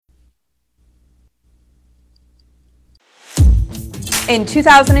in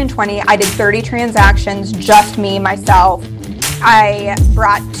 2020, I did 30 transactions, just me, myself. I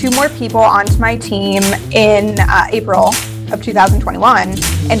brought 2 more people onto my team in April of 2021.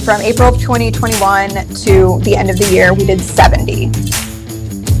 And from April of 2021 to the end of the year, we did 70.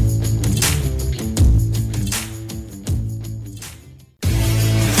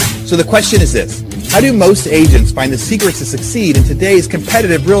 So the question is this: how do most agents find the secrets to succeed in today's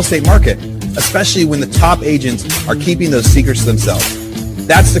competitive real estate market, especially when the top agents are keeping those secrets to themselves?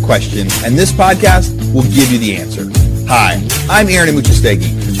 That's the question, and this podcast will give you the answer. Hi, I'm Aaron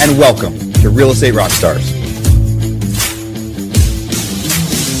Amuchastegui, and welcome to Real Estate Rockstars.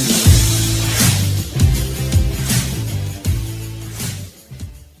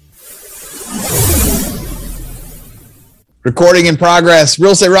 Recording in progress.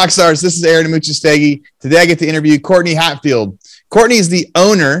 Real Estate Rockstars. This is Aaron Amuchastegui. Today I get to interview Courtney Hatfield. Courtney is the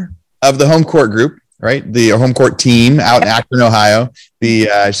owner of the Home Court Group, right? The Home Court team out in Akron, Ohio.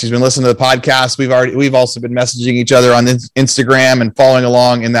 She's been listening to the podcast. We've also been messaging each other on Instagram and following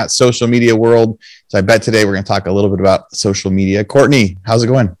along in that social media world. So I bet today we're going to talk a little bit about social media. Courtney, how's it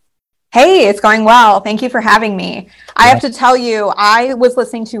going? Hey, it's going well. Thank you for having me. I have to tell you, I was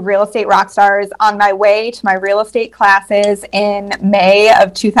listening to Real Estate Rockstars on my way to my real estate classes in May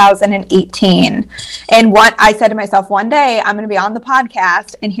of 2018. And I said to myself, one day I'm going to be on the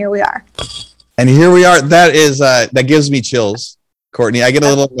podcast, and here we are. And here we are. That gives me chills, Courtney. I get a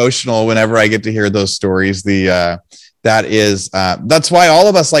little emotional whenever I get to hear those stories. That's why all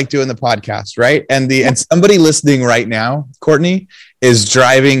of us like doing the podcast, right? And somebody listening right now, Courtney, is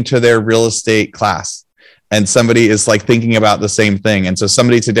driving to their real estate class, and somebody is like thinking about the same thing. And so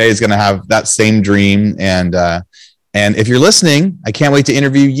somebody today is going to have that same dream. And if you're listening, I can't wait to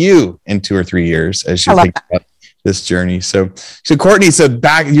interview you in 2 or 3 years as you think about this journey. So Courtney,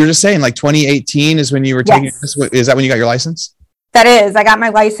 back, you're just saying like 2018 is when you were taking this. Is that when you got your license? That is. I got my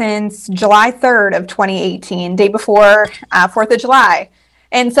license July 3rd of 2018, day before 4th of July.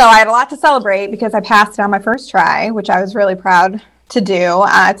 And so I had a lot to celebrate because I passed it on my first try, which I was really proud to do.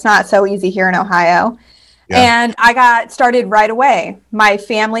 It's not so easy here in Ohio. Yeah. And I got started right away. My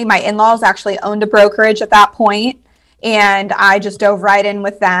family, my in-laws actually owned a brokerage at that point, and I just dove right in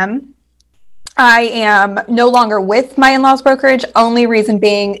with them. I am no longer with my in-laws brokerage, only reason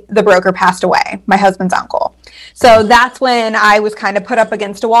being the broker passed away, my husband's uncle. So that's when I was kind of put up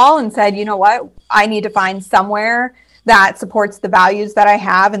against a wall and said, you know what, I need to find somewhere that supports the values that I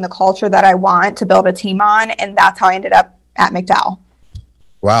have and the culture that I want to build a team on. And that's how I ended up at McDowell.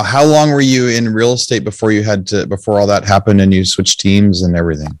 Wow. How long were you in real estate before all that happened and you switched teams and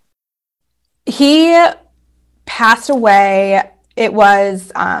everything? He passed away. It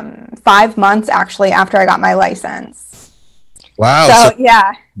was 5 months actually after I got my license. Wow. So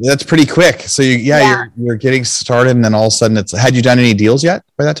yeah, that's pretty quick. So you're getting started, and then all of a sudden had you done any deals yet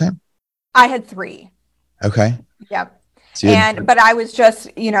by that time? I had 3. Okay. Yep. But I was just,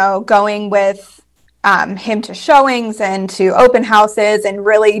 going with him to showings and to open houses and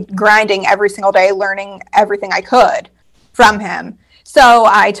really grinding every single day, learning everything I could from him. So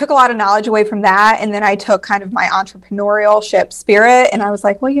I took a lot of knowledge away from that. And then I took kind of my entrepreneurship spirit, and I was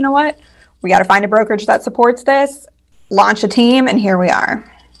like, well, you know what? We got to find a brokerage that supports this, launch a team, and here we are.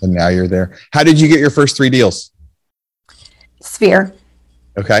 And now you're there. How did you get your first 3 deals? Sphere.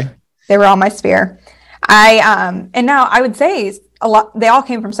 Okay. They were all my Sphere. And now I would say a lot, they all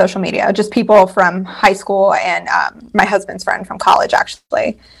came from social media, just people from high school and my husband's friend from college,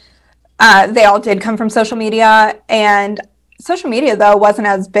 actually. They all did come from social media, and social media, though, wasn't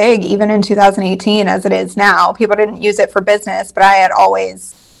as big even in 2018 as it is now. People didn't use it for business, but I had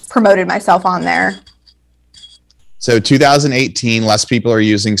always promoted myself on there. So 2018, less people are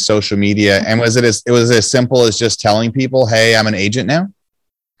using social media. And was it as simple as just telling people, hey, I'm an agent now?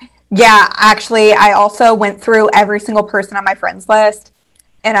 Yeah, actually, I also went through every single person on my friends list,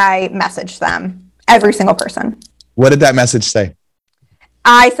 and I messaged them, every single person. What did that message say?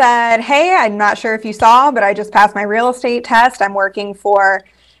 I said, hey, I'm not sure if you saw, but I just passed my real estate test. I'm working for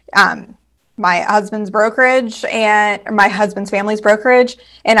my husband's brokerage and my husband's family's brokerage,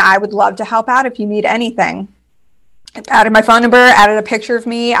 and I would love to help out if you need anything. I added my phone number, added a picture of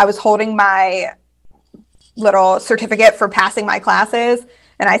me. I was holding my little certificate for passing my classes,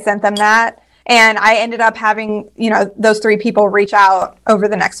 and I sent them that. And I ended up having, those 3 people reach out over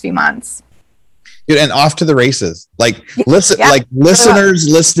the next few months. Dude, and off to the races. Listeners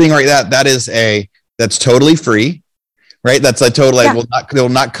listening, right? That's totally free, right? That's a total, it will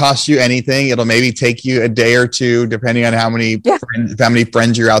not cost you anything. It'll maybe take you a day or 2, depending on how many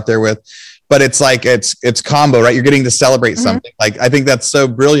friends you're out there with. But it's like, it's combo, right? You're getting to celebrate something. I think that's so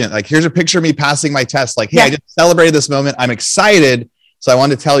brilliant. Here's a picture of me passing my test. Hey, I just celebrated this moment. I'm excited. So I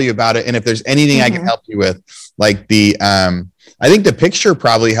wanted to tell you about it. And if there's anything I can help you with, like I think the picture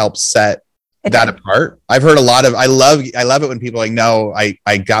probably helps set that apart. I've heard a lot of, I love it when people are like, no,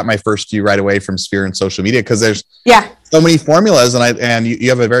 I got my first few right away from Sphere and social media. Cause there's so many formulas and you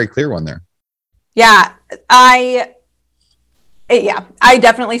have a very clear one there. Yeah. I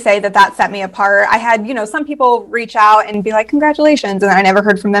definitely say that set me apart. I had, some people reach out and be like, congratulations. And then I never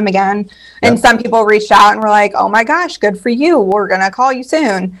heard from them again. And some people reached out and were like, oh my gosh, good for you. We're going to call you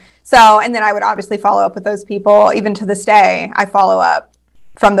soon. So, and then I would obviously follow up with those people. Even to this day, I follow up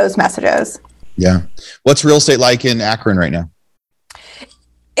from those messages. Yeah. What's real estate like in Akron right now?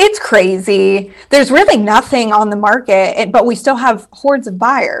 It's crazy. There's really nothing on the market, but we still have hordes of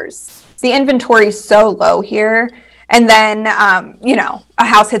buyers. The inventory is so low here. And then, a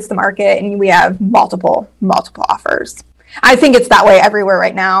house hits the market and we have multiple offers. I think it's that way everywhere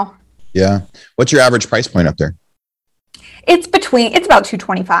right now. Yeah. What's your average price point up there? It's about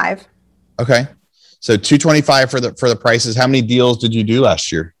 $225. Okay. So $225 for the prices. How many deals did you do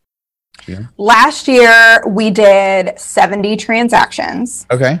last year? Yeah. Last year we did 70 transactions.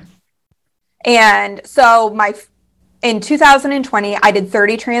 Okay. And so in 2020, I did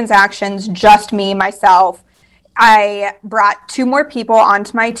 30 transactions, just me, myself. I brought 2 more people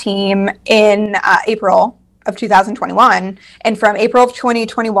onto my team in April of 2021. And from April of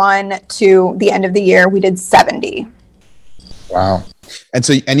 2021 to the end of the year, we did 70. Wow.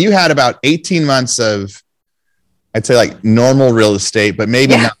 And you had about 18 months of, I'd say like normal real estate, but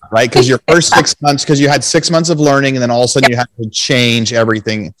maybe not, right? Because your first 6 months, because you had 6 months of learning and then all of a sudden you had to change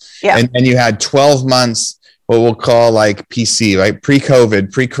everything. Yeah. And then you had 12 months, what we'll call like PC, right?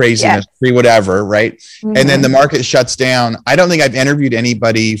 Pre-COVID, pre-craziness, pre-whatever, right? Mm-hmm. And then the market shuts down. I don't think I've interviewed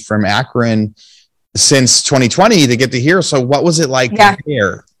anybody from Akron since 2020 to get to hear. So what was it like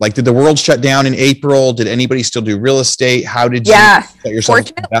there? Like, did the world shut down in April? Did anybody still do real estate? How did you set yourself up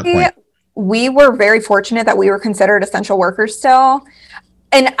at that point? We were very fortunate that we were considered essential workers still.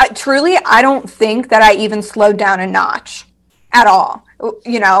 And truly, I don't think that I even slowed down a notch at all.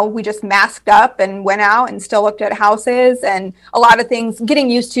 We just masked up and went out and still looked at houses and a lot of things, getting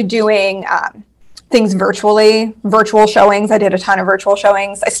used to doing things virtually, virtual showings. I did a ton of virtual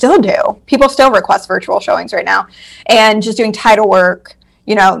showings. I still do. People still request virtual showings right now. And just doing title work,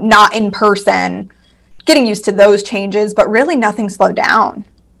 not in person, getting used to those changes, but really nothing slowed down.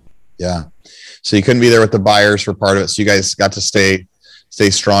 Yeah. So you couldn't be there with the buyers for part of it. So you guys got to stay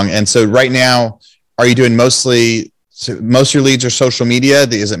strong. And so right now, are you doing most of your leads are social media?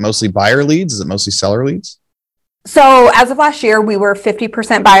 Is it mostly buyer leads? Is it mostly seller leads? So as of last year, we were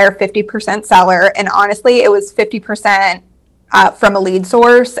 50% buyer, 50% seller. And honestly, it was 50% from a lead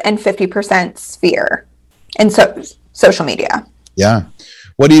source and 50% Sphere and social media. Yeah.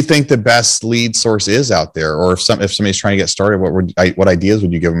 What do you think the best lead source is out there? Or if somebody's trying to get started, what ideas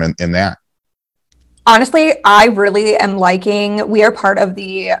would you give them in that? Honestly, I really am we are part of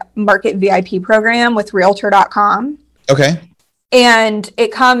the Market VIP program with Realtor.com. Okay. And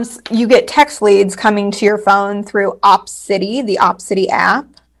you get text leads coming to your phone through OpCity, the OpCity app.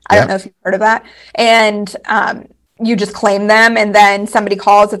 I don't know if you've heard of that. And you just claim them and then somebody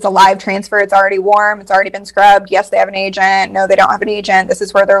calls. It's a live transfer. It's already warm. It's already been scrubbed. Yes, they have an agent. No, they don't have an agent. This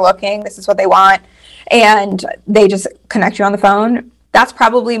is where they're looking. This is what they want. And they just connect you on the phone. That's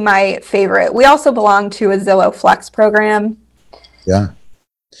probably my favorite. We also belong to a Zillow Flex program. Yeah.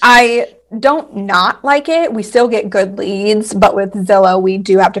 I don't not like it. We still get good leads, but with Zillow, we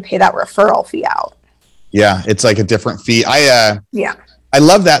do have to pay that referral fee out. Yeah, it's like a different fee. I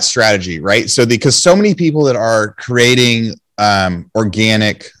love that strategy, right? So because so many people that are creating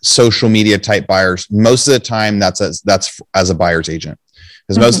organic social media type buyers, most of the time that's as a buyer's agent.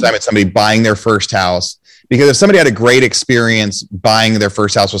 Because most of the time it's somebody buying their first house. Because if somebody had a great experience buying their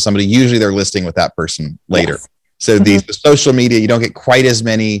first house with somebody, usually they're listing with that person later. Yes. So the social media, you don't get quite as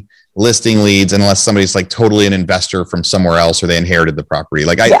many listing leads unless somebody's like totally an investor from somewhere else or they inherited the property.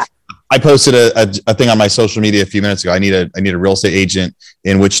 Like I posted a thing on my social media a few minutes ago. I need a real estate agent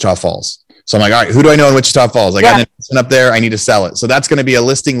in Wichita Falls. So I'm like, all right, who do I know in Wichita Falls? I got an investment up there. I need to sell it. So that's going to be a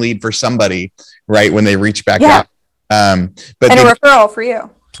listing lead for somebody, right? When they reach back out. But a referral for you.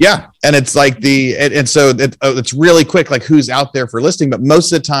 Yeah. And it's like it's really quick, like who's out there for listing, but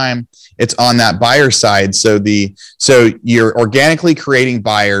most of the time it's on that buyer side. So you're organically creating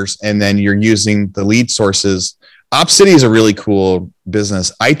buyers and then you're using the lead sources. OpCity is a really cool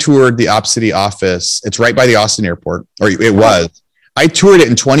business. I toured the OpCity office. It's right by the Austin airport, or it was. I toured it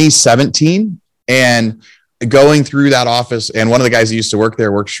in 2017 and going through that office, and one of the guys that used to work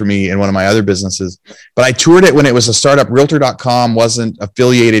there works for me in one of my other businesses, but I toured it when it was a startup. Realtor.com wasn't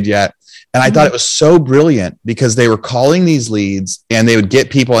affiliated yet. And I thought it was so brilliant because they were calling these leads and they would get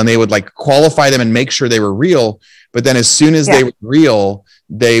people and they would like qualify them and make sure they were real. But then as soon as they were real,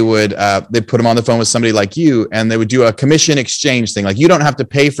 they would they put them on the phone with somebody like you, and they would do a commission exchange thing. Like, you don't have to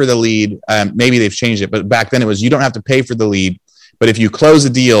pay for the lead. Maybe they've changed it, but back then it was, you don't have to pay for the lead. But if you close a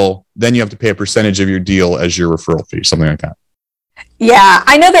deal, then you have to pay a percentage of your deal as your referral fee, something like that. Yeah,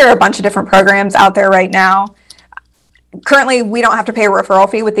 I know there are a bunch of different programs out there right now. Currently, we don't have to pay a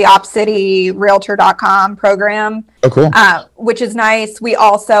referral fee with the OpCityRealtor.com program. Oh, cool. Which is nice. We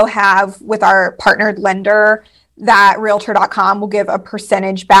also have, with our partnered lender, that Realtor.com will give a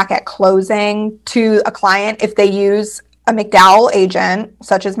percentage back at closing to a client if they use a McDowell agent,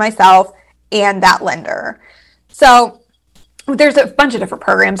 such as myself, and that lender. So there's a bunch of different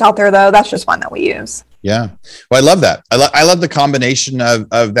programs out there, though. That's just one that we use. Yeah. Well, I love that. I love the combination of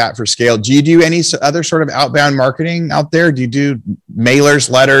that for scale. Do you do any other sort of outbound marketing out there? Do you do mailers,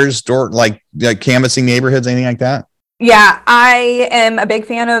 letters, like canvassing neighborhoods, anything like that? Yeah, I am a big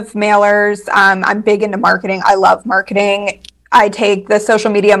fan of mailers. I'm big into marketing. I love marketing. I take the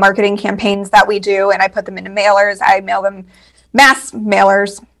social media marketing campaigns that we do and I put them into mailers. I mail them mass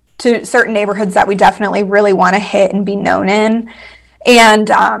mailers to certain neighborhoods that we definitely really want to hit and be known in.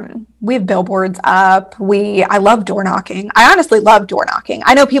 And we have billboards up. I love door knocking. I honestly love door knocking.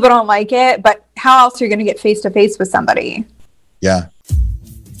 I know people don't like it, but how else are you going to get face to face with somebody? Yeah.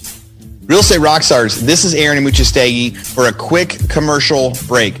 Real Estate Rockstars, this is Aaron Amuchastegui for a quick commercial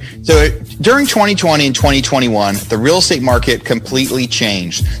break. So during 2020 and 2021, the real estate market completely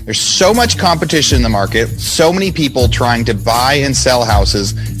changed. There's so much competition in the market, so many people trying to buy and sell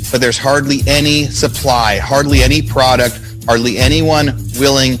houses, but there's hardly any supply, hardly any product, hardly anyone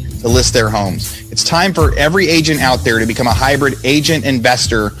willing to list their homes. It's time for every agent out there to become a hybrid agent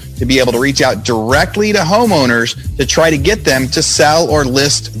investor, to be able to reach out directly to homeowners to try to get them to sell or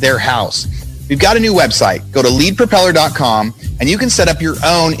list their house. We've got a new website. Go to leadpropeller.com and you can set up your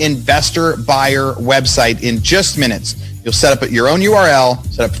own investor buyer website in just minutes. You'll set up your own URL,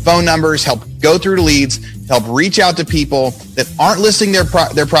 set up phone numbers, help go through to leads, help reach out to people that aren't listing their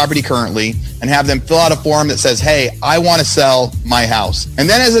property currently, and have them fill out a form that says, hey, I want to sell my house. And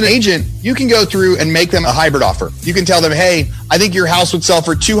then as an agent, you can go through and make them a hybrid offer. You can tell them, hey, I think your house would sell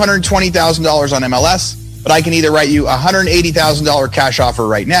for $220,000 on MLS, but I can either write you a $180,000 cash offer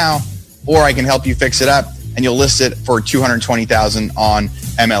right now, or I can help you fix it up and you'll list it for $220,000 on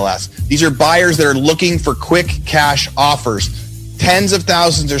MLS. These are buyers that are looking for quick cash offers. Tens of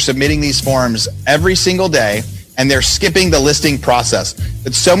thousands are submitting these forms every single day, and they're skipping the listing process.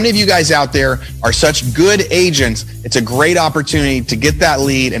 But so many of you guys out there are such good agents, it's a great opportunity to get that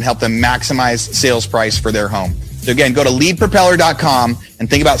lead and help them maximize sales price for their home. So again, go to leadpropeller.com and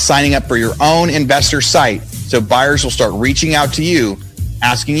think about signing up for your own investor site so buyers will start reaching out to you,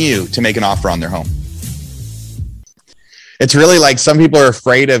 asking you to make an offer on their home. It's really like some people are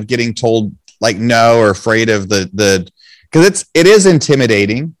afraid of getting told like no, or afraid of the because it is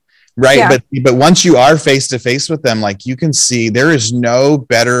intimidating, right? Yeah. But once you are face to face with them, like, you can see there is no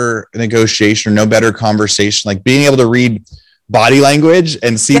better negotiation or no better conversation, like being able to read body language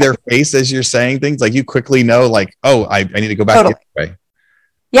and see their face as you're saying things. Like, you quickly know, like, oh, I need to go back the other way.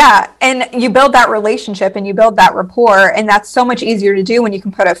 Yeah. And you build that relationship and you build that rapport. And that's so much easier to do when you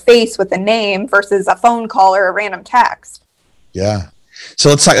can put a face with a name versus a phone call or a random text. Yeah. So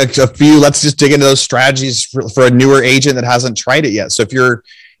let's talk let's just dig into those strategies for a newer agent that hasn't tried it yet. So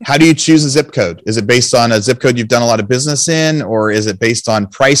how do you choose a zip code? Is it based on a zip code you've done a lot of business in, or is it based on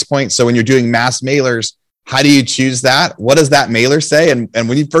price point? So when you're doing mass mailers, how do you choose that? What does that mailer say? And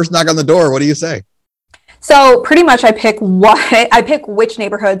when you first knock on the door, what do you say? So pretty much I pick which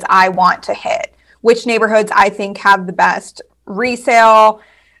neighborhoods I want to hit, which neighborhoods I think have the best resale.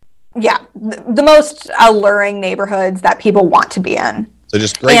 Yeah, the most alluring neighborhoods that people want to be in. So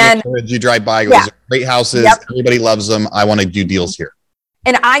just great neighborhoods you drive by. These are great houses. Yep. Everybody loves them. I want to do deals here.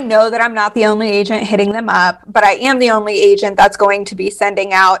 And I know that I'm not the only agent hitting them up, but I am the only agent that's going to be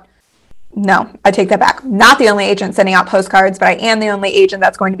sending out. No, I take that back. Not the only agent sending out postcards, but I am the only agent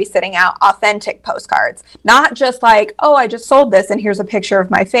that's going to be sending out authentic postcards. Not just like, oh, I just sold this and here's a picture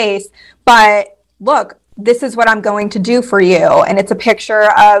of my face, but look, this is what I'm going to do for you. And it's a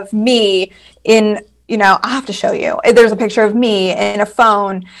picture of me in, I'll have to show you. There's a picture of me in a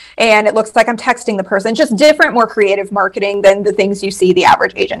phone and it looks like I'm texting the person. Just different, more creative marketing than the things you see the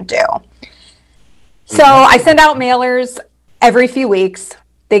average agent do. So I send out mailers every few weeks.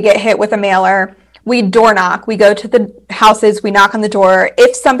 They get hit with a mailer. We door knock. We go to the houses. We knock on the door.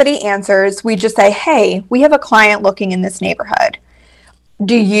 If somebody answers, we just say, hey, we have a client looking in this neighborhood.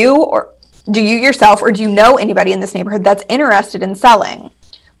 Do you yourself, or do you know anybody in this neighborhood that's interested in selling?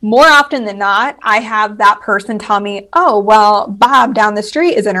 more often than not, I have that person tell me, oh, well, Bob down the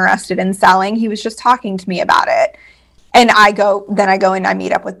street is interested in selling. He was just talking to me about it. And I go and I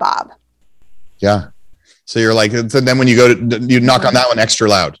meet up with Bob. Yeah. So you're like, so then when you go to, you knock on that one extra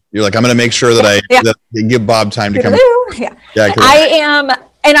loud. You're like, I'm going to make sure that that I give Bob time to come. Yeah. I am.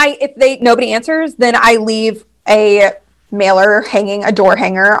 And if nobody answers, then I leave a mailer hanging, a door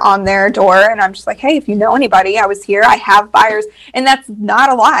hanger on their door. And I'm just like, hey, if you know anybody, I was here, I have buyers. And that's not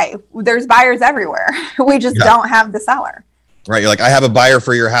a lie. There's buyers everywhere. We just don't have the seller. Right. You're like, I have a buyer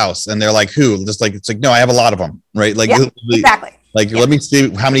for your house. And they're like, who? Just like, it's like, no, I have a lot of them. Right. Like, exactly. Like, let me see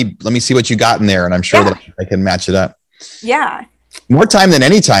let me see what you got in there. And I'm sure that I can match it up. Yeah. More time than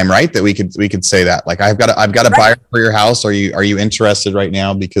any time, right? That we could say that, like, I've got a buyer for your house. Are you interested right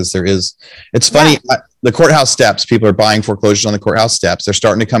now? Because it's funny. Yeah. The courthouse steps, people are buying foreclosures on the courthouse steps. They're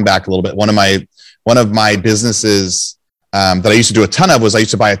starting to come back a little bit. One of my businesses that I used to do a ton of was I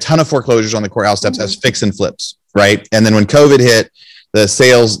used to buy a ton of foreclosures on the courthouse steps as fix and flips. Right. And then when COVID hit, the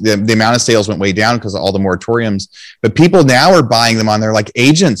sales, the amount of sales went way down because of all the moratoriums, but people now are buying them on there. Like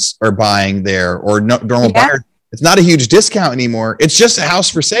agents are buying there or normal buyers. It's not a huge discount anymore. It's just a house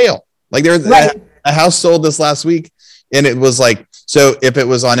for sale. Like there's a house sold this last week and it was like, so if it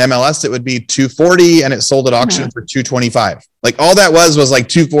was on MLS, it would be 240 and it sold at auction for 225. Like all that was like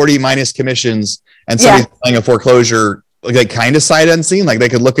 240 minus commissions and somebody's buying a foreclosure, like kind of sight unseen, like they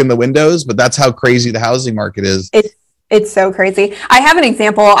could look in the windows, but that's how crazy the housing market is. It's so crazy. I have an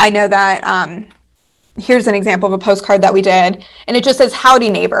example. I know that, here's an example of a postcard that we did and it just says, howdy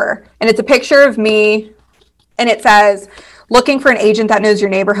neighbor. And it's a picture of me and it says, looking for an agent that knows your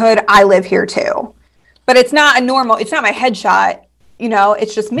neighborhood. I live here too. But it's not it's not my headshot. You know,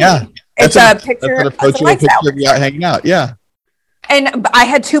 it's just me. Yeah. It's a picture of you out hanging out. Yeah. And I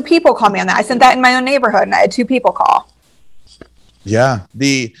had 2 people call me on that. I sent that in my own neighborhood and I had 2 people call. Yeah.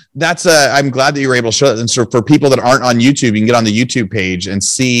 I'm glad that you were able to show that. And so for people that aren't on YouTube, you can get on the YouTube page and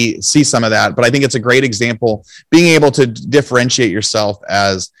see some of that. But I think it's a great example, being able to differentiate yourself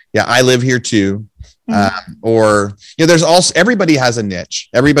as, I live here too. Or, there's also, everybody has a niche.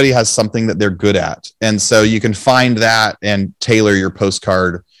 Everybody has something that they're good at. And so you can find that and tailor your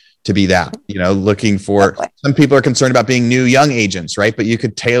postcard to be that, looking for, some people are concerned about being new young agents, right? But you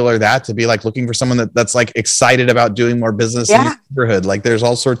could tailor that to be like looking for someone that's like excited about doing more business in the neighborhood. Like there's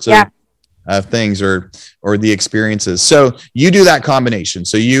all sorts of things or the experiences. So you do that combination.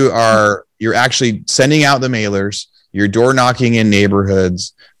 So you're actually sending out the mailers, you're door knocking in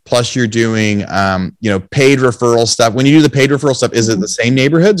neighborhoods, plus you're doing, paid referral stuff. When you do the paid referral stuff, is it the same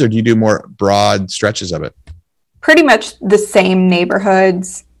neighborhoods or do you do more broad stretches of it? Pretty much the same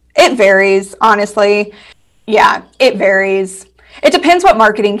neighborhoods. It varies, honestly. Yeah, it varies. It depends what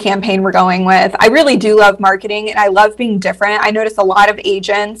marketing campaign we're going with. I really do love marketing and I love being different. I notice a lot of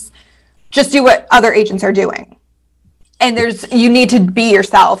agents just do what other agents are doing. And you need to be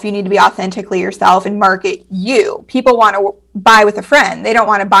yourself. You need to be authentically yourself and market you. People want to buy with a friend. They don't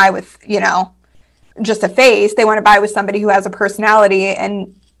want to buy with, just a face. They want to buy with somebody who has a personality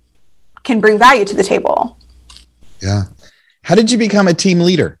and can bring value to the table. Yeah. How did you become a team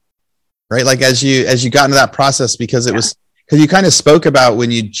leader? Right? Like as you got into that process, because you kind of spoke about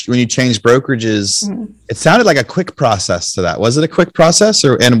when you changed brokerages, it sounded like a quick process to that. Was it a quick process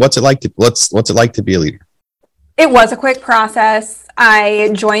and what's it like to be a leader? It was a quick process. I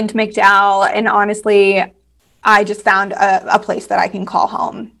joined McDowell and honestly, I just found a place that I can call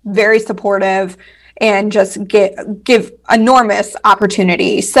home. Very supportive and just give enormous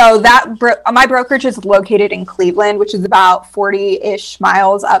opportunity. So my brokerage is located in Cleveland, which is about 40-ish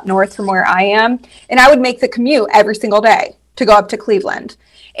miles up north from where I am. And I would make the commute every single day to go up to Cleveland.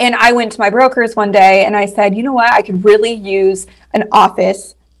 And I went to my brokers one day and I said, you know what? I could really use an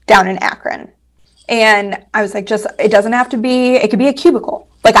office down in Akron. And I was like, it doesn't have to be, it could be a cubicle.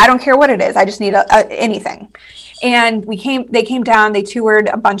 Like, I don't care what it is. I just need anything. And they came down, they toured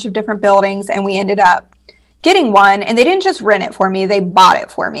a bunch of different buildings and we ended up getting one, and they didn't just rent it for me, they bought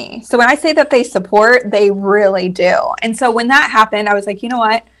it for me. So when I say that they support, they really do. And so when that happened, I was like, you know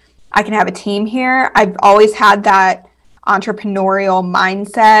what? I can have a team here. I've always had that entrepreneurial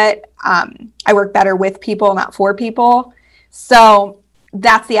mindset. I work better with people, not for people. So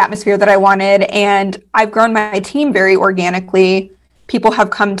that's the atmosphere that I wanted. And I've grown my team very organically. People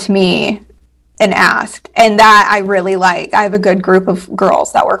have come to me and asked, and that I really like. I have a good group of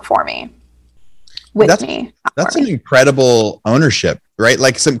girls that work for me. That's an incredible ownership, right?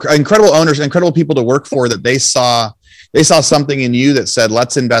 Like some incredible owners, incredible people to work for, that they saw something in you that said,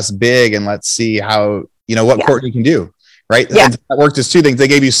 let's invest big and let's see how, what Courtney can do. Right. Yeah. And that worked as two things. They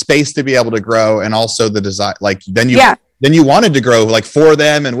gave you space to be able to grow, and also the design, like then you then you wanted to grow like for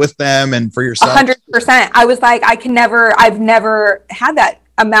them and with them and for yourself. 100%. I was like, I've never had that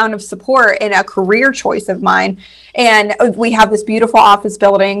amount of support in a career choice of mine. And we have this beautiful office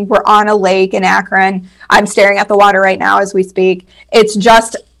building. We're on a lake in Akron. I'm staring at the water right now as we speak. It's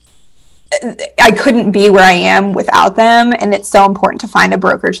just, I couldn't be where I am without them. And it's so important to find a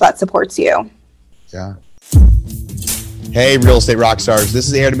brokerage that supports you. Yeah. Hey, real estate rock stars. This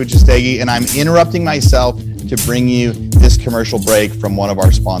is Aaron Amuchastegui, and I'm interrupting myself to bring you this commercial break from one of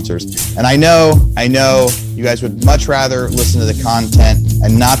our sponsors. And I know you guys would much rather listen to the content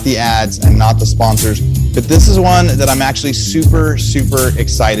and not the ads and not the sponsors, but this is one that I'm actually super, super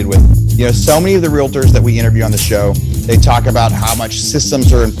excited with. You know, so many of the realtors that we interview on the show, they talk about how much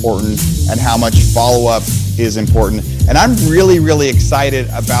systems are important and how much follow-up is important. And I'm really, really excited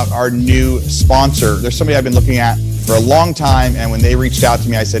about our new sponsor. There's somebody I've been looking at for a long time, and when they reached out to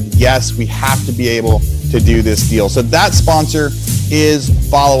me, I said, yes, we have to be able to do this deal. So that sponsor is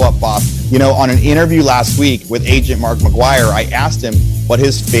Follow Up Boss. You know, on an interview last week with agent Mark McGuire, I asked him what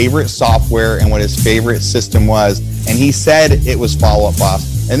his favorite software and what his favorite system was, and he said it was Follow Up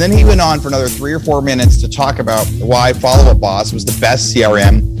Boss. And then he went on for another 3 or 4 minutes to talk about why Follow Up Boss was the best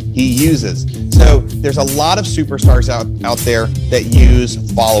CRM he uses. So there's a lot of superstars out there that use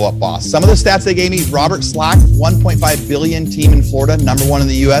Follow Up Boss. Some of the stats they gave me: Robert Slack, 1.5 billion team in Florida, #1 in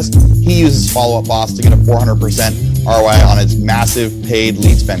the US. He uses Follow Up Boss to get a 400% ROI on his massive paid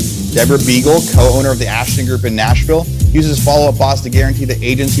lead spend. Deborah Beagle, co-owner of the Ashton Group in Nashville, uses Follow Up Boss to guarantee that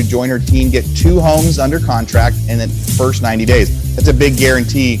agents who join her team get 2 homes under contract in the first 90 days. That's a big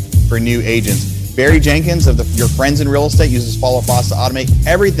guarantee for new agents. Barry Jenkins of Your Friends in Real Estate uses Follow Up Boss to automate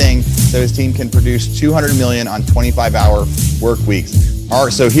everything so his team can produce $200 million on 25-hour work weeks. All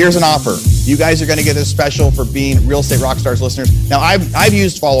right, so here's an offer. You guys are going to get this special for being Real Estate Rockstars listeners. Now, I've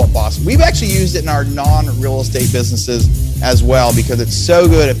used Follow Up Boss. We've actually used it in our non-real estate businesses as well because it's so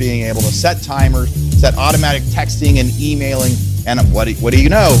good at being able to set timers, set automatic texting and emailing, and what do you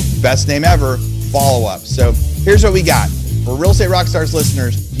know? Best name ever, Follow Up. So here's what we got. For Real Estate Rockstars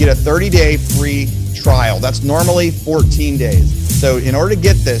listeners, you get a 30-day free trial. That's normally 14 days. So in order to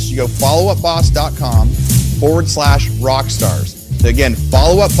get this, you go followupboss.com/rockstars. So again,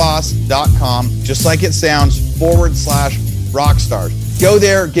 followupboss.com, just like it sounds, /rockstars. Go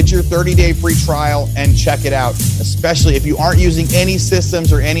there, get your 30-day free trial, and check it out. Especially if you aren't using any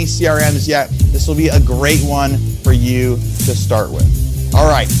systems or any CRMs yet, this will be a great one for you to start with. All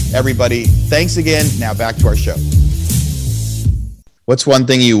right, everybody, thanks again. Now back to our show. What's one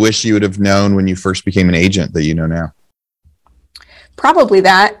thing you wish you would have known when you first became an agent that you know now? Probably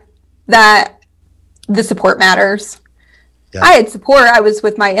that the support matters. Yeah. I had support. I was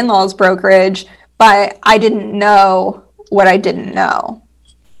with my in-laws brokerage, but I didn't know what I didn't know.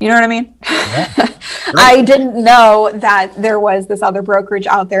 You know what I mean? Yeah. Right. I didn't know that there was this other brokerage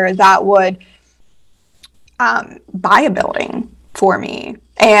out there that would buy a building for me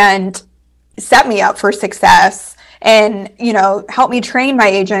and set me up for success. And, you know, help me train my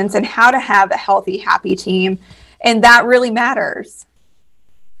agents and how to have a healthy, happy team. And that really matters.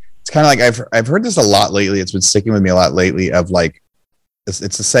 It's kind of like I've heard this a lot lately. It's been sticking with me a lot lately of like,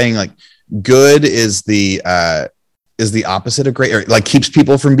 it's a saying like good is the opposite of great, or like keeps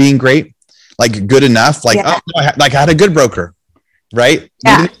people from being great. Like good enough. Like, yeah. I had a good broker, right?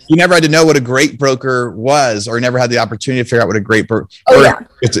 Yeah. You never had to know what a great broker was, or never had the opportunity to figure out what a great broker.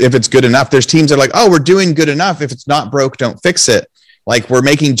 If it's good enough. There's teams that are like, oh, we're doing good enough. If it's not broke, don't fix it. Like we're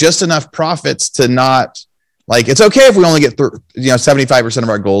making just enough profits to not, like, it's okay if we only get 75% of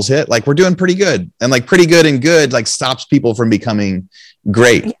our goals hit. Like we're doing pretty good, and like pretty good and good like stops people from becoming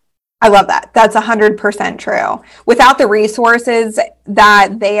great. I love that. That's 100% true. Without the resources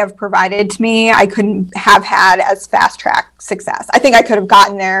that they have provided to me, I couldn't have had as fast track success. I think I could have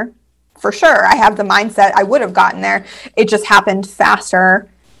gotten there for sure. I have the mindset I would have gotten there. It just happened faster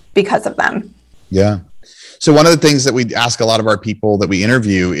because of them. Yeah. So one of the things that we ask a lot of our people that we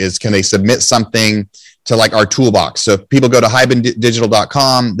interview is, can they submit something to like our toolbox? So if people go to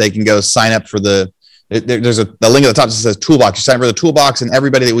hibandigital.com, they can go sign up for there's a link at the top that says toolbox. You sign up for the toolbox, and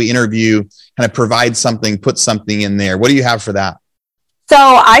everybody that we interview kind of provides something, put something in there. What do you have for that? So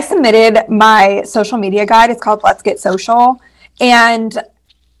I submitted my social media guide. It's called Let's Get Social. And you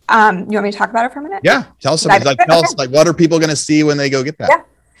want me to talk about it for a minute? Yeah. Tell us something. Tell us what are people going to see when they go get that? Yeah.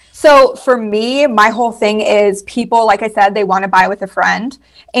 So for me, my whole thing is people, like I said, they want to buy with a friend,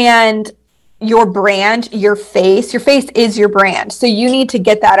 and your brand, your face is your brand. So you need to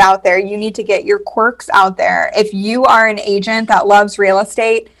get that out there. You need to get your quirks out there. If you are an agent that loves real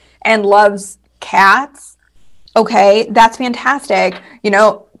estate and loves cats, okay, that's fantastic. You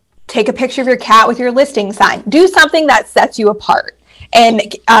know, take a picture of your cat with your listing sign. Do something that sets you apart and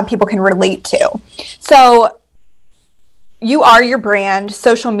people can relate to. So you are your brand.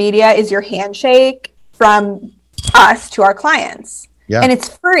 Social media is your handshake from us to our clients. Yeah. And it's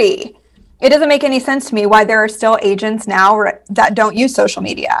free. It doesn't make any sense to me why there are still agents now that don't use social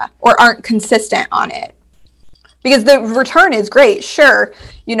media or aren't consistent on it. Because the return is great. Sure,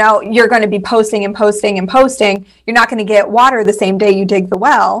 you're going to be posting and posting and posting. You're not going to get water the same day you dig the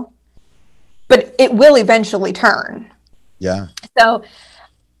well, but it will eventually turn. Yeah. So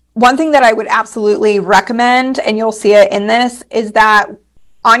one thing that I would absolutely recommend, and you'll see it in this, is that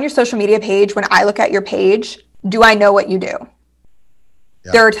on your social media page, when I look at your page, do I know what you do?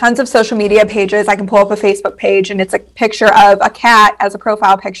 Yeah. There are tons of social media pages. I can pull up a Facebook page and it's a picture of a cat as a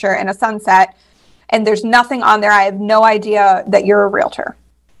profile picture and a sunset. And there's nothing on there. I have no idea that you're a realtor.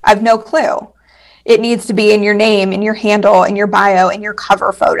 I have no clue. It needs to be in your name, in your handle, in your bio, in your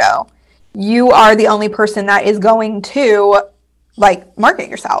cover photo. You are the only person that is going to market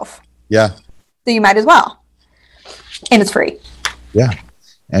yourself. Yeah. So you might as well. And it's free. Yeah.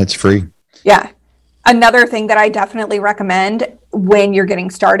 And it's free. Yeah. Another thing that I definitely recommend when you're getting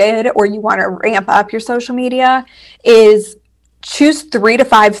started or you want to ramp up your social media is choose 3 to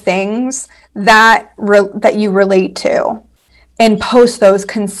 5 things that you relate to and post those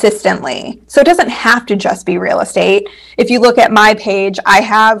consistently. So it doesn't have to just be real estate. If you look at my page, I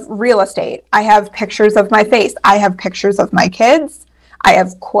have real estate. I have pictures of my face. I have pictures of my kids. I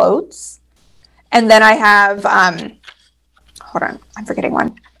have quotes. And then I have, hold on, I'm forgetting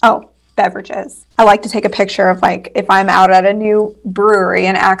one. Oh, beverages. I like to take a picture of if I'm out at a new brewery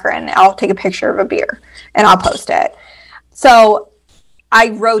in Akron, I'll take a picture of a beer and I'll post it. So I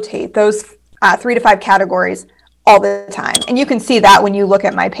rotate those 3 to 5 categories all the time. And you can see that when you look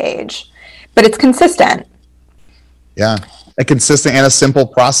at my page, but it's consistent. Yeah. A consistent and a simple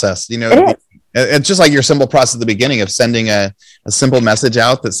process, it's just like your simple process at the beginning of sending a simple message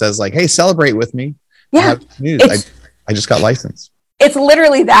out that says hey, celebrate with me. Yeah. I just got licensed. It's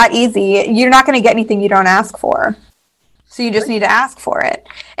literally that easy. You're not going to get anything you don't ask for. So you just need to ask for it.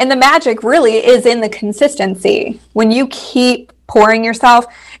 And the magic really is in the consistency. When you keep pouring yourself,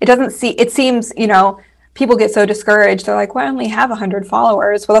 it seems, people get so discouraged. They're like, well, I only have 100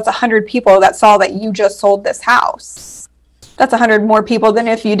 followers. Well, that's 100 people that saw that you just sold this house. That's 100 more people than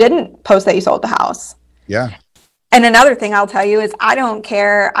if you didn't post that you sold the house. Yeah. And another thing I'll tell you is I don't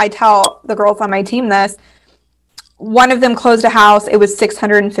care. I tell the girls on my team this. One of them closed a house. It was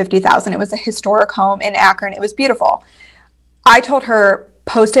 $650,000. It was a historic home in Akron. It was beautiful. I told her,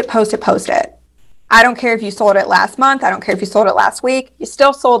 post it, post it, post it. I don't care if you sold it last month. I don't care if you sold it last week. You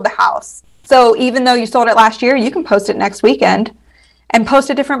still sold the house. So even though you sold it last year, you can post it next weekend and post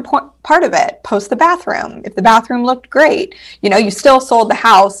a different part of it. Post the bathroom. If the bathroom looked great, you still sold the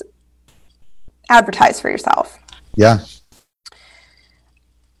house. Advertise for yourself. Yeah.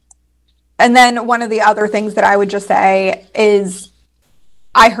 And then one of the other things that I would just say is,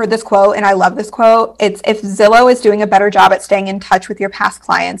 I heard this quote and I love this quote. It's, if Zillow is doing a better job at staying in touch with your past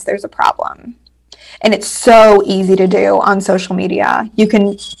clients, there's a problem. And it's so easy to do on social media. You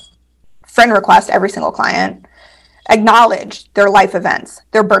can friend request every single client, acknowledge their life events,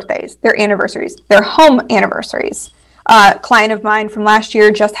 their birthdays, their anniversaries, their home anniversaries. A client of mine from last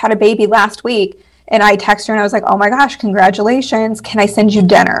year just had a baby last week. And I texted her and I was like, oh my gosh, congratulations. Can I send you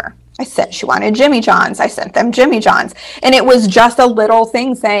dinner? She wanted Jimmy John's. I sent them Jimmy John's. And it was just a little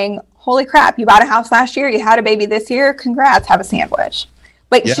thing saying, holy crap, you bought a house last year. You had a baby this year. Congrats. Have a sandwich.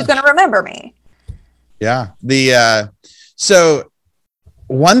 She's going to remember me. Yeah. So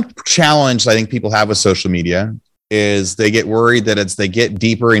one challenge I think people have with social media is they get worried that as they get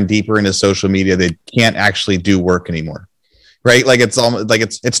deeper and deeper into social media, they can't actually do work anymore. Right? It's almost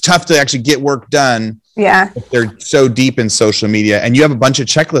it's tough to actually get work done. Yeah. If they're so deep in social media and you have a bunch of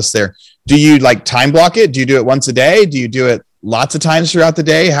checklists there. Do you time block it? Do you do it once a day? Do you do it lots of times throughout the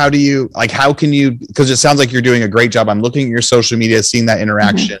day? How can you, because it sounds like you're doing a great job. I'm looking at your social media, seeing that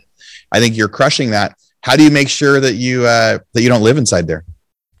interaction. Mm-hmm. I think you're crushing that. How do you make sure that you don't live inside there?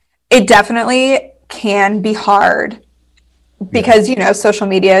 It definitely can be hard because, social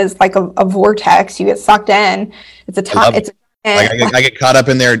media is like a vortex. You get sucked in. It's a ton. I get caught up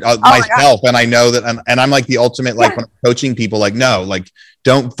in there myself, and I know that, and I'm like the ultimate, when I'm coaching people,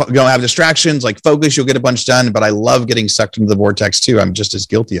 don't have distractions, focus, you'll get a bunch done. But I love getting sucked into the vortex too. I'm just as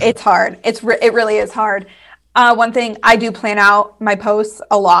guilty of it. It's hard. It really is hard. One thing, I do plan out my posts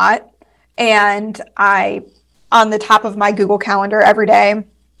a lot, and on the top of my Google Calendar every day,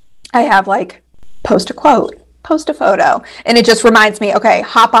 I have post a quote, post a photo, and it just reminds me, okay,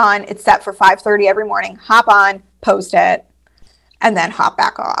 hop on. It's set for 5:30 every morning. Hop on, post it, and then hop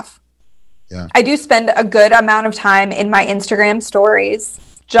back off. Yeah. I do spend a good amount of time in my Instagram stories,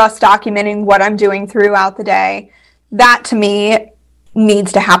 just documenting what I'm doing throughout the day. That to me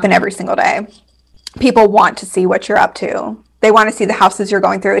needs to happen every single day. People want to see what you're up to. They want to see the houses you're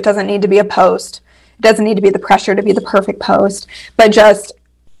going through. It doesn't need to be a post. It doesn't need to be the pressure to be the perfect post, but just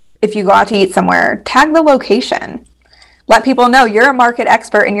if you go out to eat somewhere, tag the location. Let people know you're a market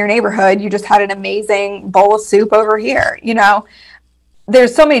expert in your neighborhood. You just had an amazing bowl of soup over here.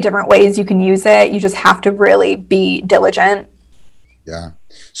 There's so many different ways you can use it. You just have to really be diligent. Yeah.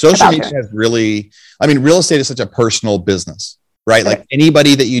 Social media has really, real estate is such a personal business, right? Like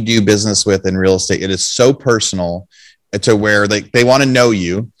anybody that you do business with in real estate, it is so personal to where they want to know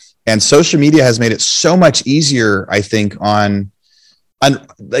you. And social media has made it so much easier, I think,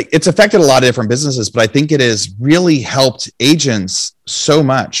 it's affected a lot of different businesses, but I think it has really helped agents so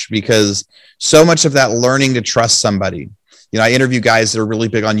much because so much of that learning to trust somebody. I interview guys that are really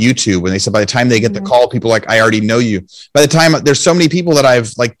big on YouTube and they said by the time they get the call, people are like, I already know you. By the time there's so many people that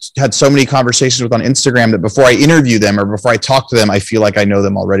I've had so many conversations with on Instagram that before I interview them or before I talk to them, I feel like I know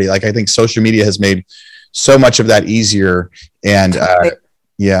them already. I think social media has made so much of that easier. And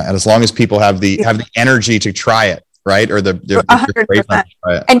and as long as people have the energy to try it, right? Or the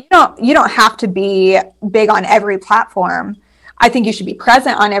 100%. And you don't have to be big on every platform. I think you should be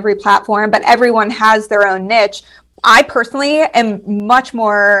present on every platform, but everyone has their own niche. I personally am much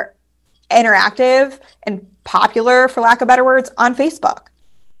more interactive and popular, for lack of better words, on Facebook.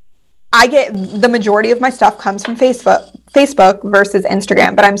 I get the majority of my stuff comes from Facebook versus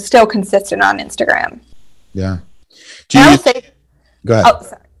Instagram, but I'm still consistent on Instagram. Yeah. Go ahead. Oh,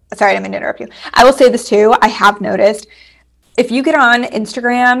 sorry, I didn't mean to interrupt you. I will say this too. I have noticed if you get on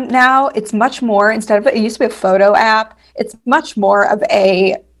Instagram now, it's much more, it used to be a photo app, it's much more of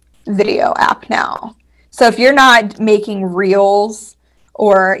a video app now. So if you're not making reels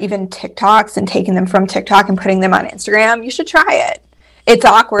or even TikToks and taking them from TikTok and putting them on Instagram, you should try it. It's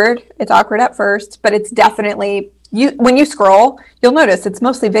awkward. It's awkward at first, but it's definitely, when you scroll, you'll notice it's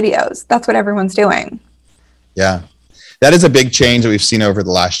mostly videos. That's what everyone's doing. Yeah. That is a big change that we've seen over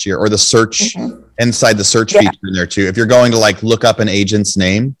the last year, or the search inside the search feature in there too. If you're going to look up an agent's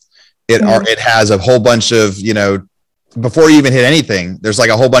name, it has a whole bunch of, before you even hit anything, there's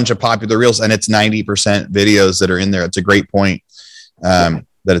a whole bunch of popular reels and it's 90% videos that are in there. It's a great point that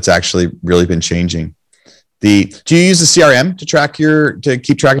it's actually really been changing. Do you use the CRM to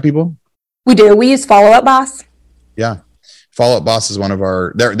keep track of people? We do. We use Follow Up Boss. Yeah. Follow Up Boss is one of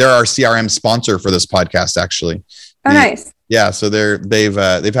they're our CRM sponsor for this podcast, actually. Oh, nice. Yeah. So they've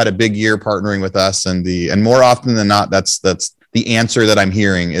had a big year partnering with us and more often than not, that's the answer that I'm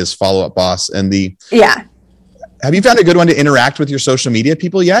hearing is Follow Up Boss. And have you found a good one to interact with your social media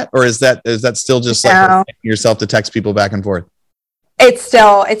people yet? Or is that still just yourself to text people back and forth? It's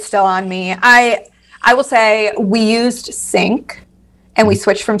still on me. I will say we used Sync and we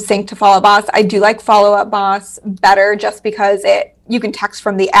switched from Sync to Follow Up Boss. I do like Follow Up Boss better just because you can text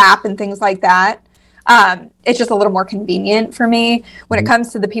from the app and things like that. It's just a little more convenient for me. When it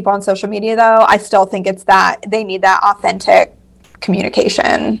comes to the people on social media though, I still think it's that they need that authentic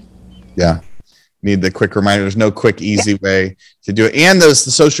communication. Yeah. Need the quick reminder. There's no quick, easy way to do it. And the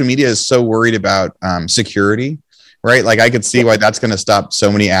social media is so worried about security, right? I could see why that's going to stop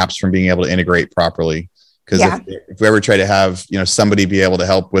so many apps from being able to integrate properly. Because if we ever try to have, somebody be able to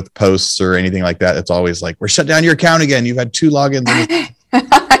help with posts or anything like that, it's always we're shut down your account again. You've had 2 logins.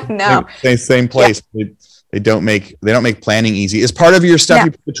 No. Same place. Yeah. They don't make planning easy. Is part of your stuff,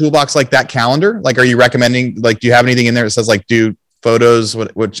 you put the toolbox that calendar? Are you recommending, do you have anything in there that says do photos,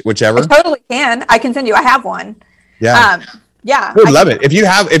 whichever? I totally can. I can send you. I have one. Yeah. I would love it. If you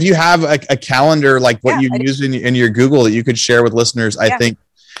have a calendar what you use in your Google that you could share with listeners, I think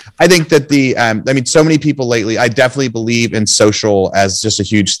that so many people lately, I definitely believe in social as just a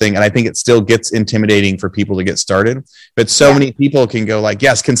huge thing. And I think it still gets intimidating for people to get started, but many people can go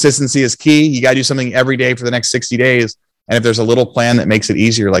yes, consistency is key. You got to do something every day for the next 60 days. And if there's a little plan that makes it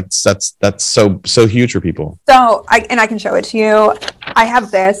easier, that's so huge for people. So I can show it to you. I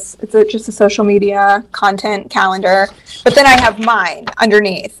have this. It's just a social media content calendar, but then I have mine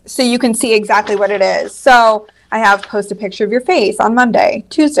underneath, so you can see exactly what it is. So I have post a picture of your face on Monday.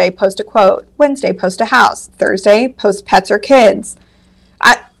 Tuesday, post a quote. Wednesday, post a house. Thursday, post pets or kids.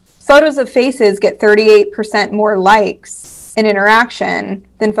 Photos of faces get 38% more likes and interaction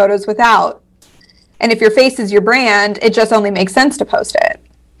than photos without. And if your face is your brand, it just only makes sense to post it.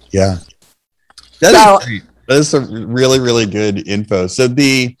 Yeah. That is great. That is some really, really good info. So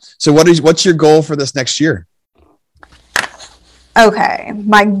what's your goal for this next year? Okay.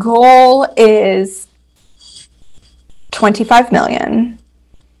 My goal is 25 million.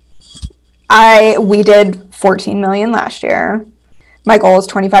 We did 14 million last year. My goal is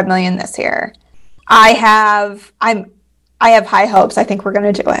 25 million this year. I have high hopes. I think we're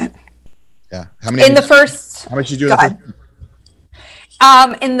going to do it. Yeah. How much did you do?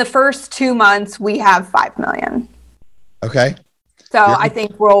 In the first 2 months, we have 5 million. Okay. So I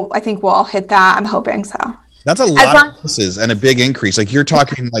think we'll hit that. I'm hoping so. That's a lot of places and a big increase. Like you're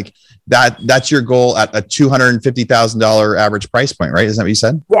talking like that's your goal at a $250,000 average price point, right? Isn't that what you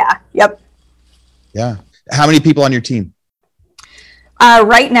said? Yeah. Yep. Yeah. How many people on your team?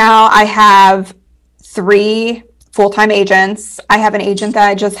 Right now I have 3 full-time agents. I have an agent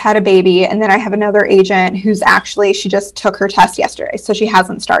that just had a baby, and then I have another agent who's she just took her test yesterday, so she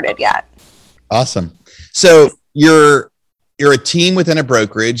hasn't started yet. Awesome. So you're a team within a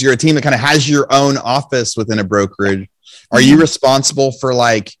brokerage. You're a team that kind of has your own office within a brokerage. Are you responsible for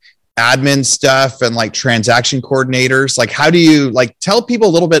like admin stuff and like transaction coordinators? Like, how do you like tell people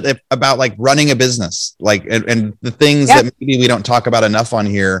a little bit about like running a business, like, and the things that maybe we don't talk about enough on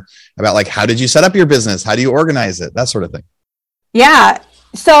here about like, how did you set up your business? How do you organize it? That sort of thing. Yeah.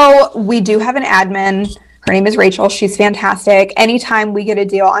 So we do have an admin. Her name is Rachel. She's fantastic. Anytime we get a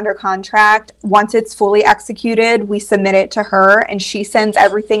deal under contract, once it's fully executed, we submit it to her and she sends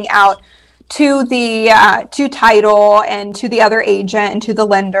everything out to the to title and to the other agent and to the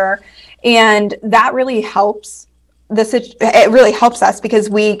lender. And that really helps. It really helps us because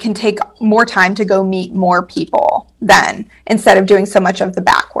we can take more time to go meet more people then instead of doing so much of the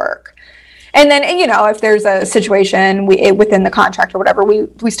back work. And then, if there's a situation within the contract or whatever,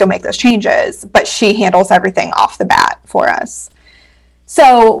 we still make those changes, but she handles everything off the bat for us.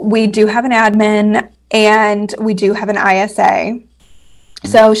 So we do have an admin and we do have an ISA.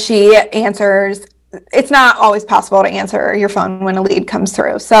 So she answers. It's not always possible to answer your phone when a lead comes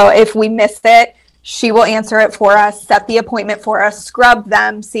through. So if we miss it, she will answer it for us, set the appointment for us, scrub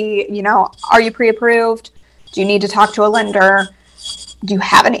them, see, are you pre-approved? Do you need to talk to a lender? Do you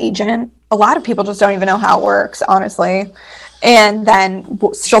have an agent? A lot of people just don't even know how it works, honestly. And then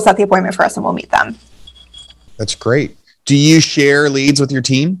she'll set the appointment for us and we'll meet them. That's great. Do you share leads with your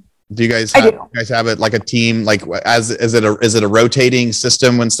team? Do you guys have it like a team? Like, is it a rotating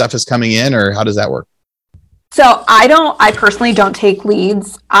system when stuff is coming in, or how does that work? So I personally don't take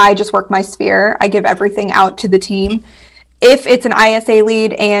leads. I just work my sphere. I give everything out to the team. If it's an ISA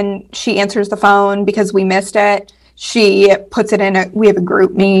lead and she answers the phone because we missed it, she puts it in we have a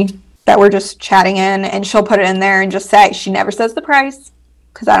group me that we're just chatting in, and she'll put it in there and just say, she never says the price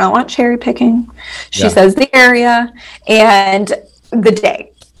because I don't want cherry picking. She says the area and the day.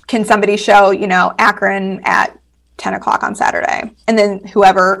 Can somebody show, Akron at 10 o'clock on Saturday? And then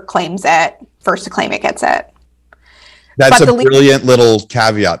whoever claims it, first to claim it gets it. That's a brilliant little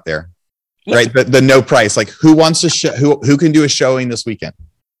caveat there, right? The no price, like who wants to who can do a showing this weekend?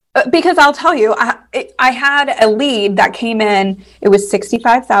 Because I'll tell you, I had a lead that came in, it was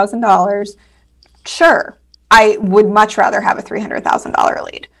 $65,000. Sure, I would much rather have a $300,000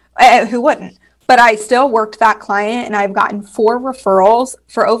 lead. Who wouldn't? But I still worked that client and I've gotten 4 referrals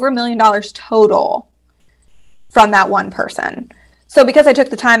for over $1 million total from that one person. So because I took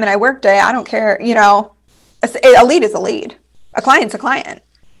the time and I worked it, I don't care, a lead is a lead. A client's a client.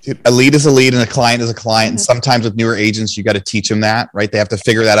 Dude, a lead is a lead and a client is a client. And sometimes with newer agents, you got to teach them that, right? They have to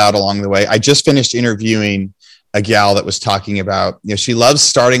figure that out along the way. I just finished interviewing a gal that was talking about, she loves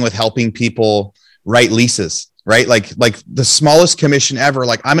starting with helping people write leases. Right? Like the smallest commission ever.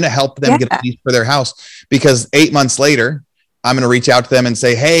 Like I'm going to help them get a lease for their house because 8 months later, I'm going to reach out to them and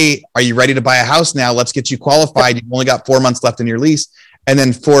say, hey, are you ready to buy a house now? Let's get you qualified. You've only got 4 months left in your lease. And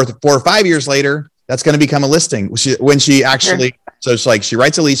then 4 or 5 years later, that's going to become a listing. When she actually, so it's like she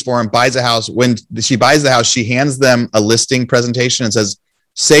writes a lease for them, buys a house. When she buys the house, she hands them a listing presentation and says,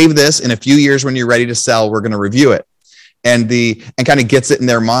 save this in a few years when you're ready to sell, we're going to review it. And kind of gets it in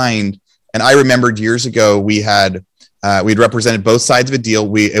their mind. And I remembered years ago, we'd represented both sides of a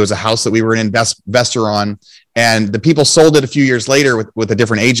deal. It was a house that we were an investor on, and the people sold it a few years later with a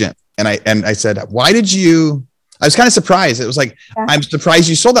different agent. And I said, why did you? I was kind of surprised. It was like, I'm surprised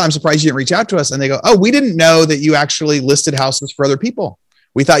you sold that. I'm surprised you didn't reach out to us. And they go, oh, we didn't know that you actually listed houses for other people.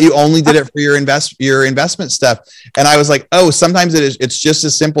 We thought you only did it for your investment stuff. And I was like, oh, sometimes it's just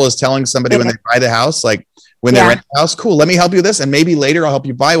as simple as telling somebody when they buy the house, like, when they rent a house, cool, let me help you with this. And maybe later I'll help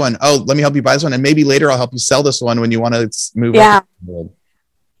you buy one. Oh, let me help you buy this one. And maybe later I'll help you sell this one when you want to move up.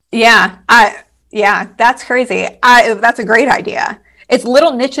 Yeah. That's crazy. That's a great idea. It's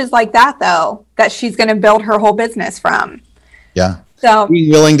little niches like that, though, that she's going to build her whole business from. Yeah. So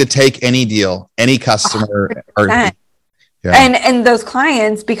being willing to take any deal, any customer, or Yeah. And those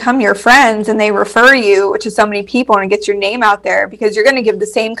clients become your friends and they refer you to so many people and it gets your name out there because you're going to give the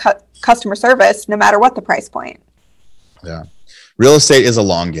same customer service no matter what the price point. Yeah. Real estate is a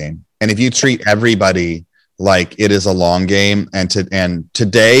long game. And if you treat everybody like it is a long game and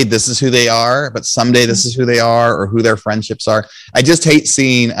today this is who they are, but someday this is who they are or who their friendships are. I just hate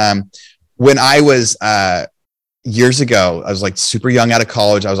seeing, when I was, years ago, I was like super young out of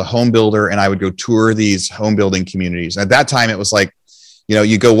college. I was a home builder and I would go tour these home building communities. At that time, it was like,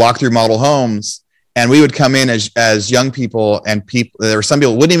 you go walk through model homes and we would come in as young people and there were some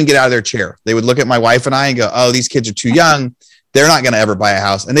people who wouldn't even get out of their chair. They would look at my wife and I and go, oh, these kids are too young. They're not going to ever buy a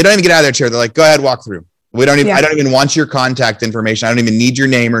house. And they don't even get out of their chair. They're like, go ahead, walk through. I don't even want your contact information. I don't even need your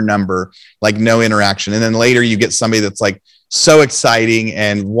name or number, like no interaction. And then later you get somebody that's like, so exciting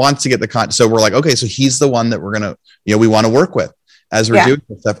and wants to get the content. So we're like, okay, so he's the one that we're going to, we want to work with as we're doing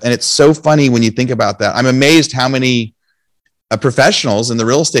this stuff. And it's so funny when you think about that. I'm amazed how many professionals in the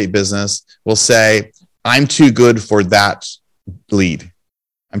real estate business will say, I'm too good for that lead.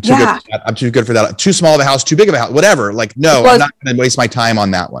 I'm too good for that. I'm too good for that. Too small of a house, too big of a house, whatever. Like, no, I'm not going to waste my time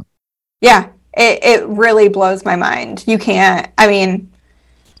on that one. Yeah. It really blows my mind. You can't,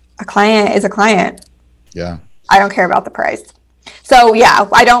 a client is a client. Yeah. I don't care about the price. So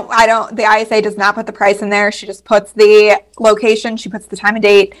the ISA does not put the price in there. She just puts the location, she puts the time and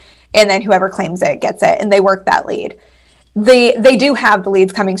date, and then whoever claims it gets it, and they work that lead. They do have the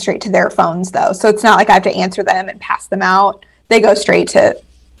leads coming straight to their phones though. So it's not like I have to answer them and pass them out. They go straight to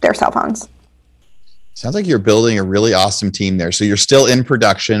their cell phones. Sounds like you're building a really awesome team there. So you're still in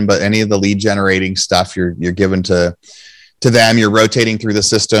production, but any of the lead generating stuff you're given to them, you're rotating through the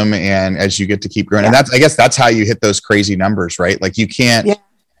system, and as you get to keep growing, and I guess that's how you hit those crazy numbers, right? Like you can't,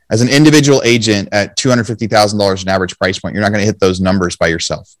 as an individual agent at $250,000 an average price point, you're not going to hit those numbers by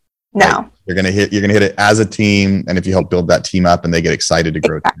yourself. No, right? You're going to hit it as a team, and if you help build that team up, and they get excited to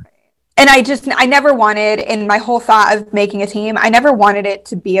grow. Exactly. And I never wanted, in my whole thought of making a team, I never wanted it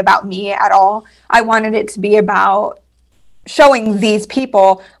to be about me at all. I wanted it to be about showing these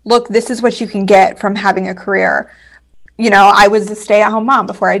people, look, this is what you can get from having a career. I was a stay-at-home mom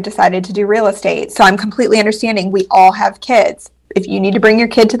before I decided to do real estate. So I'm completely understanding we all have kids. If you need to bring your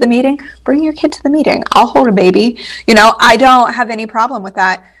kid to the meeting, bring your kid to the meeting. I'll hold a baby. I don't have any problem with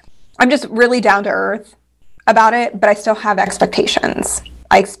that. I'm just really down to earth about it, but I still have expectations.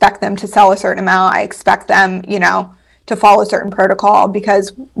 I expect them to sell a certain amount. I expect them, to follow a certain protocol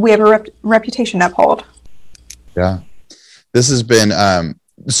because we have a reputation to uphold. Yeah. This has been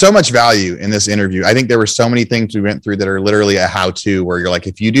so much value in this interview. I think there were so many things we went through that are literally a how-to where you're like,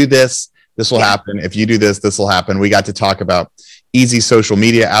 if you do this, this will happen. If you do this, this will happen. We got to talk about easy social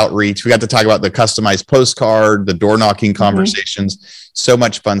media outreach. We got to talk about the customized postcard, the door knocking conversations, so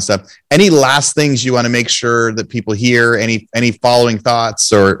much fun stuff. Any last things you want to make sure that people hear, any following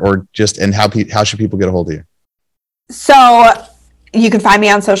thoughts or just, and how should people get a hold of you? So you can find me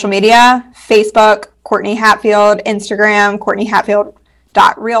on social media, Facebook, Courtney Hatfield, Instagram,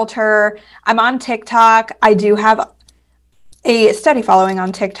 CourtneyHatfield.realtor. I'm on TikTok. I do have a steady following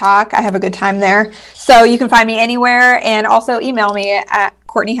on TikTok. I have a good time there. So you can find me anywhere, and also email me at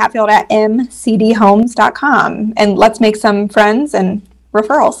CourtneyHatfield@mcdhomes.com, and let's make some friends and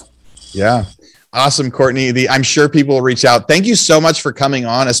referrals. Yeah. Awesome, Courtney. I'm sure people will reach out. Thank you so much for coming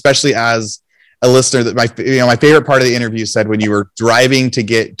on, especially as a listener. That my favorite part of the interview said when you were driving to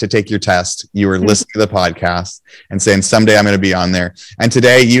take your test, you were listening to the podcast and saying, someday I'm going to be on there. And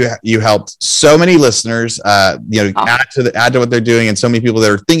today you helped so many listeners, add to what they're doing. And so many people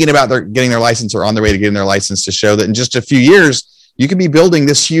that are thinking about getting their license or on their way to getting their license, to show that in just a few years, you can be building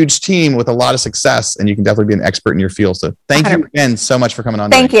this huge team with a lot of success, and you can definitely be an expert in your field. So thank 100%. You again so much for coming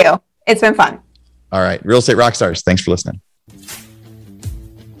on. Thank you. It's been fun. All right. Real Estate Rockstars. Thanks for listening.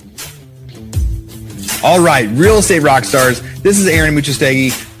 All right, Real Estate Rockstars, this is Aaron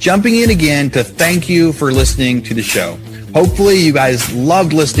Muchastegui jumping in again to thank you for listening to the show. Hopefully you guys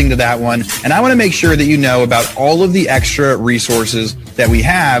loved listening to that one. And I want to make sure that you know about all of the extra resources that we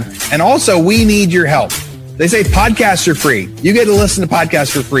have. And also, we need your help. They say podcasts are free. You get to listen to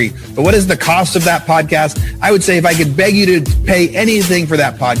podcasts for free. But what is the cost of that podcast? I would say if I could beg you to pay anything for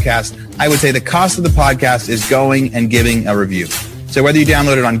that podcast, I would say the cost of the podcast is going and giving a review. So whether you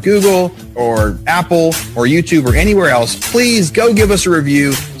download it on Google or Apple or YouTube or anywhere else, please go give us a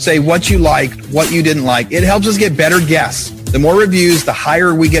review. Say what you liked, what you didn't like. It helps us get better guests. The more reviews, the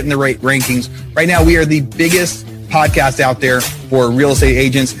higher we get in the rankings. Right now, we are the biggest podcast out there for real estate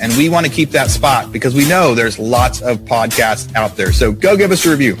agents, and we want to keep that spot because we know there's lots of podcasts out there. So go give us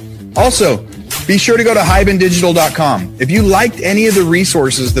a review. Also, be sure to go to hibandigital.com. If you liked any of the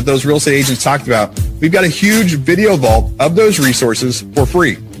resources that those real estate agents talked about, we've got a huge video vault of those resources for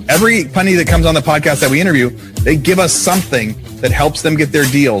free. Every penny that comes on the podcast that we interview, they give us something that helps them get their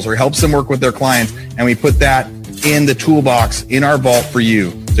deals or helps them work with their clients. And we put that in the toolbox in our vault for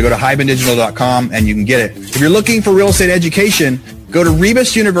you. So go to hibandigital.com and you can get it. If you're looking for real estate education, go to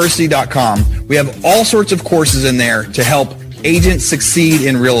rebusuniversity.com. We have all sorts of courses in there to help agents succeed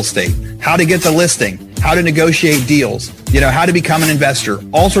in real estate. How to get the listing, how to negotiate deals, how to become an investor,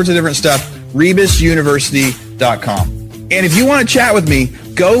 all sorts of different stuff, rebusuniversity.com. And if you want to chat with me,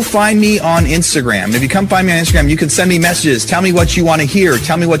 go find me on Instagram. And if you come find me on Instagram, you can send me messages. Tell me what you want to hear.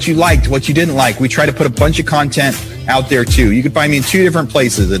 Tell me what you liked, what you didn't like. We try to put a bunch of content out there too. You can find me in 2 different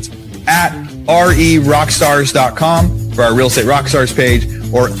places. It's at rerockstars.com for our Real Estate Rockstars page,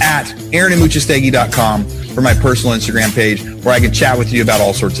 or at aaronamuchastegui.com for my personal Instagram page, where I can chat with you about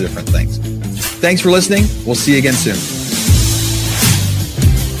all sorts of different things. Thanks for listening. We'll see you again soon.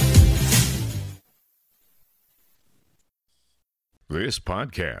 This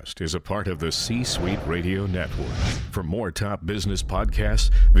podcast is a part of the C-Suite Radio Network. For more top business podcasts,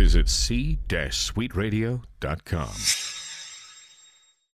 visit c-suiteradio.com.